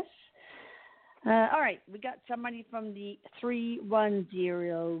 I guess. All right, we got somebody from the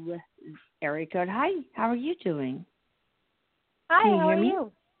 310 area code. Hi, how are you doing? Hi, how are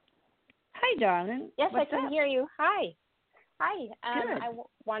you? Hi, darling. Yes, what's I can hear you. Hi. I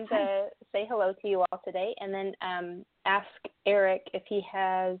wanted to say hello to you all today, and then ask Eric if he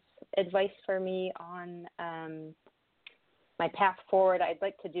has advice for me on my path forward. I'd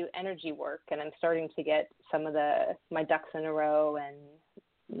like to do energy work, and I'm starting to get some of my ducks in a row, and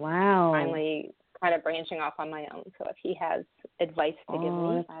finally kind of branching off on my own. So if he has advice to give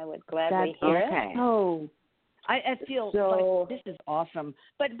me, I would gladly hear it. Oh, I feel like this is awesome.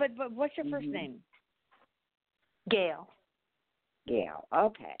 But what's your first name? Gail.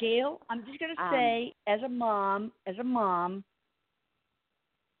 Okay. Gail, I'm just going to say, as a mom, I don't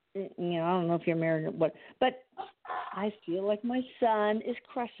know if you're married or what, but I feel like my son is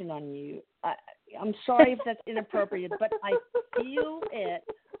crushing on you. I'm sorry if that's inappropriate, but I feel it.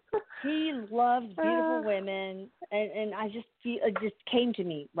 He loves beautiful women, and I just feel it just came to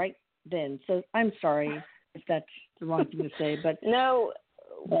me right then. So I'm sorry if that's the wrong thing to say, but no.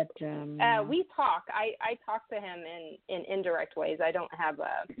 But we talk. I talk to him in indirect ways. I don't have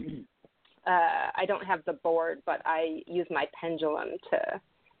the board, but I use my pendulum to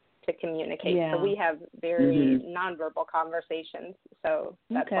communicate. Yeah. So we have very nonverbal conversations. So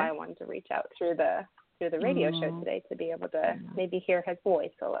that's why I wanted to reach out through the radio show today to be able to maybe hear his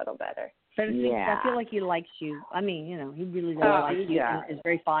voice a little better. But I feel like he likes you. I mean, he really does like you and is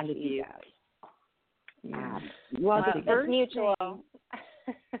very fond of you. Well, the first mutual.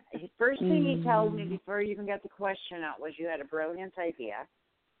 First thing he told me before you even got the question out was you had a brilliant idea.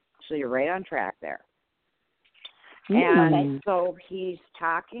 So you're right on track there. And so he's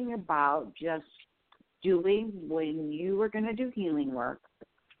talking about just doing, when you were going to do healing work,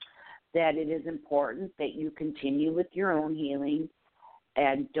 that it is important that you continue with your own healing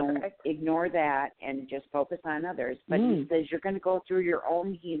and don't ignore that and just focus on others. But he says you're going to go through your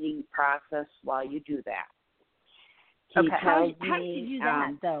own healing process while you do that. How did she do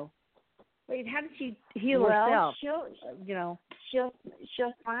that, though? Wait, how did she heal herself?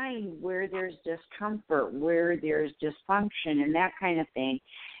 She'll find where there's discomfort, where there's dysfunction, and that kind of thing.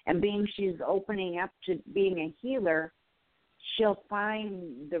 And being she's opening up to being a healer, she'll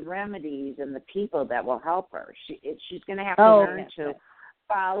find the remedies and the people that will help her. She's going to have to learn to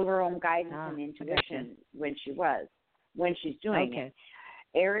follow her own guidance and intuition when she's doing it.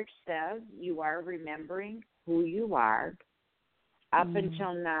 Eric says you are remembering who you are. Up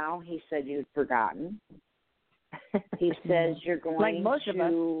until now, he said you'd forgotten. He says you're going like most of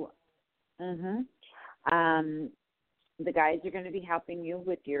us. The guides are going to be helping you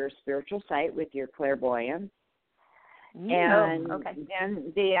with your spiritual sight, with your clairvoyance. And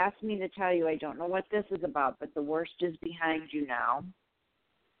then they asked me to tell you, I don't know what this is about, but the worst is behind you now.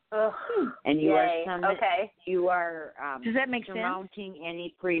 And you you are Does that make surmounting sense?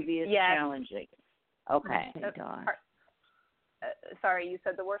 any previous challenges. Okay. Sorry, you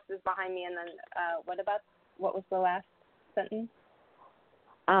said the worst is behind me, and then what was the last sentence?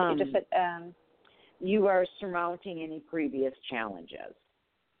 You just said you are surmounting any previous challenges.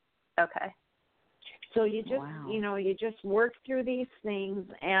 Okay. So you just, you just work through these things,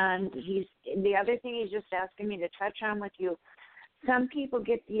 and the other thing he's just asking me to touch on with you, some people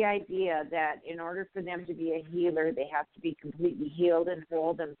get the idea that in order for them to be a healer, they have to be completely healed and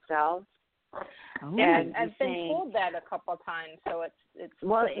whole themselves. And I've been told that a couple of times, so it's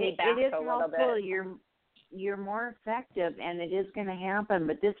well, me back it is a little helpful. bit. You're more effective, and it is going to happen.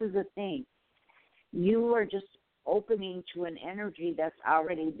 But this is the thing: you are just opening to an energy that's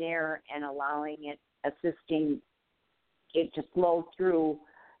already there and allowing it, assisting it to flow through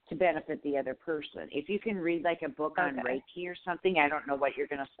to benefit the other person. If you can read like a book on Reiki or something, I don't know what you're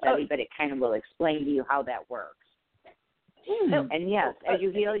going to study, but it kind of will explain to you how that works. And yes, as you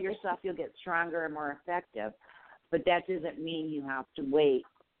heal yourself, you'll get stronger and more effective, but that doesn't mean you have to wait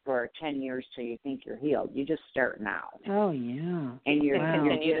for 10 years till you think you're healed. You just start now. Oh, yeah. And your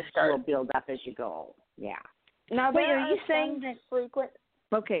gifts will build up as you go. Yeah. Now, wait, are you saying that frequent?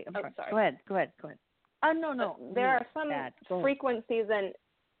 Okay, I'm sorry. Go ahead. Oh, no. There are some frequencies and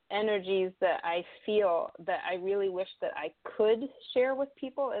energies that I feel that I really wish that I could share with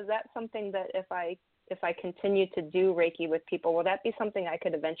people. Is that something that if I continue to do Reiki with people, will that be something I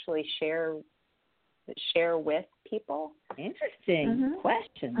could eventually share with people? Interesting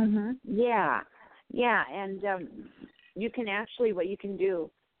question. Yeah, and you can actually, what you can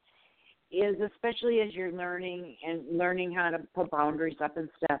do is, especially as you're learning how to put boundaries up and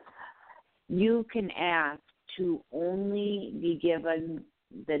stuff, you can ask to only be given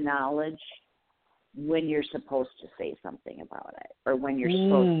the knowledge when you're supposed to say something about it or when you're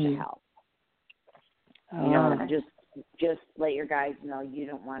supposed to help. Just let your guys know you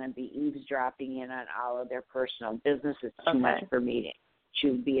don't want to be eavesdropping in on all of their personal business. It's too much for me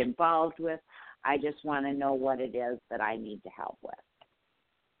to be involved with. I just want to know what it is that I need to help with.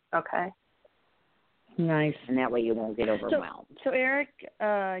 Okay. Nice. And that way you won't get overwhelmed. So Eric,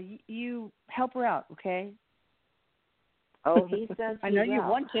 you help her out, okay? Oh, he says I know you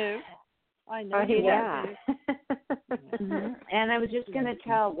want to. I know you want to. And I was just going to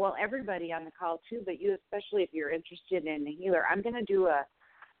tell, everybody on the call too, but you especially if you're interested in a healer, I'm going to do a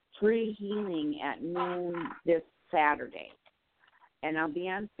free healing at noon this Saturday. And I'll be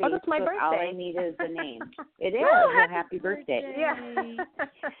on Facebook. Oh, that's my birthday. All I need is the name. It is. Well, happy birthday. Yeah.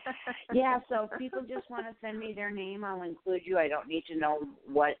 Yeah, so if people just want to send me their name, I'll include you. I don't need to know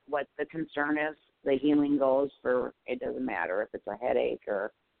what the concern is. The healing goes for, it doesn't matter if it's a headache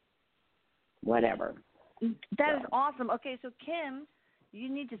or whatever. That is awesome. Okay, so Kim, you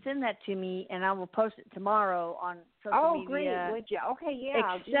need to send that to me, and I will post it tomorrow on social media. Oh, great. Would you? Okay,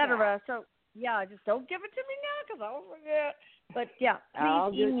 yeah, etc. So, yeah, just don't give it to me now because I'll forget. But, yeah,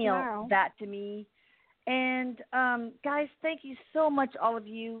 please email that to me. And, guys, thank you so much, all of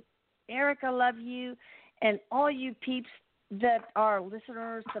you. Eric, I love you. And all you peeps that are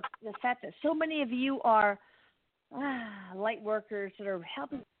listeners, the fact that so many of you are light workers that are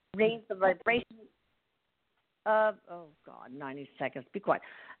helping raise the vibration of, 90 seconds, be quiet.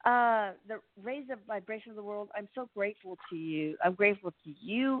 Raise the vibration of the world. I'm so grateful to you. I'm grateful to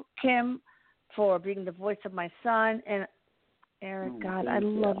you, Kim, for being the voice of my son. And Eric, God, I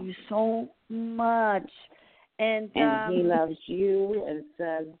love you so much. And he loves you and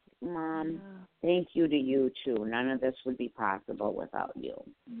says, Mom, thank you to you, too. None of this would be possible without you.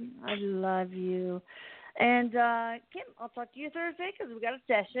 I love you. And, Kim, I'll talk to you Thursday because we got a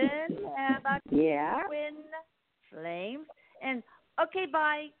session about twin flames. And, okay,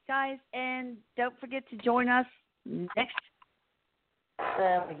 bye, guys. And don't forget to join us next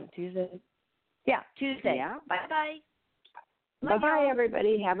Tuesday. Yeah, Tuesday. Yeah. Bye-bye. Bye-bye,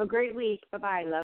 everybody. Have a great week. Bye-bye. Love.